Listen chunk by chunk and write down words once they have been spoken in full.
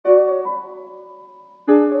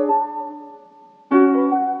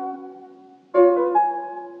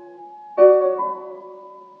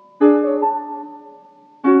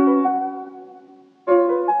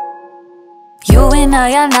and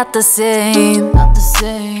I are not the same.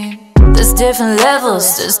 There's different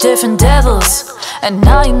levels, there's different devils, and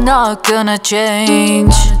I'm not gonna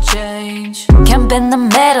change. Can't bend the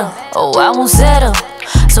metal, oh I won't settle.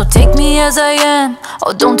 So take me as I am,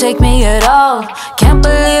 or don't take me at all. Can't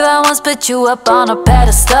believe I once put you up on a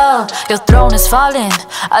pedestal. Your throne is falling,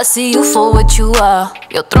 I see you for what you are.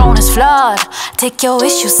 Your throne is flawed, take your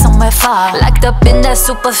issues somewhere far. Locked up in that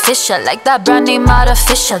superficial, like that brand name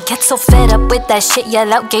artificial. Get so fed up with that shit,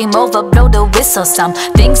 yell out game over, blow the whistle. Some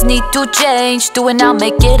things need to change, do it now,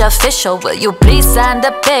 make it official. Will you please sign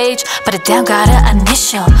the page, put it down, got an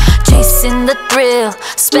initial. Chasing the thrill,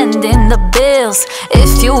 spending the bills.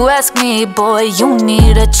 If you ask me, boy, you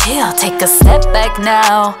need a chill. Take a step back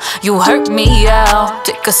now, you hurt me out.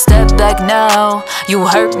 Take a step back now, you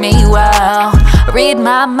hurt me well. Read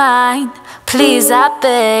my mind, please I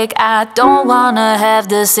beg. I don't wanna have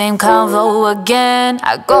the same convo again.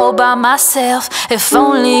 I go by myself, if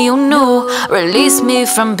only you knew. Release me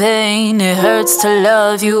from pain, it hurts to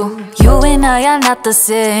love you. You and I are not the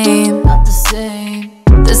same.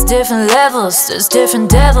 There's different levels, there's different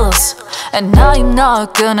devils, and I'm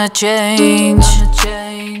not gonna change.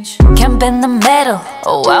 Can't bend the metal,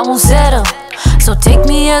 oh I won't settle. So take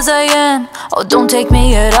me as I am, or don't take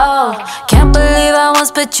me at all. Can't believe I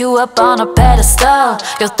once put you up on a pedestal.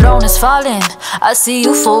 Your throne is falling, I see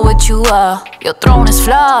you for what you are. Your throne is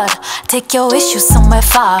flawed, take your issues somewhere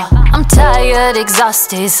far. I'm tired,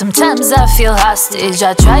 exhausted, sometimes I feel hostage.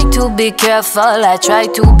 I try to be careful, I try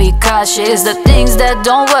to be cautious. The things that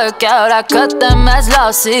don't work out, I cut them as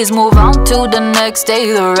losses. Move on to the next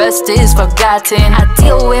day, the rest is forgotten. I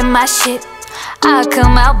deal with my shit, I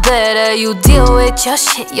come out better, you deal with your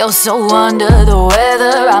shit. You're so under the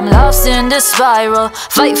weather, I'm lost in the spiral.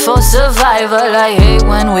 Fight for survival, I hate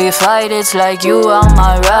when we fight, it's like you are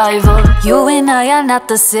my rival. You and I are not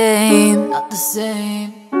the same.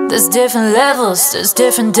 There's different levels, there's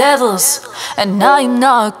different devils, and I'm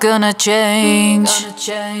not gonna change.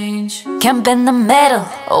 Can't bend the metal,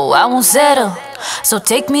 oh I won't settle. So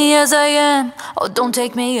take me as I am, or don't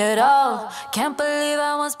take me at all. Can't believe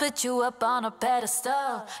I once put you up on a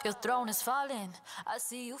pedestal. Your throne is falling, I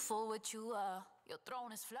see you for what you are. Your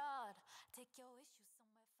throne is flawed, take your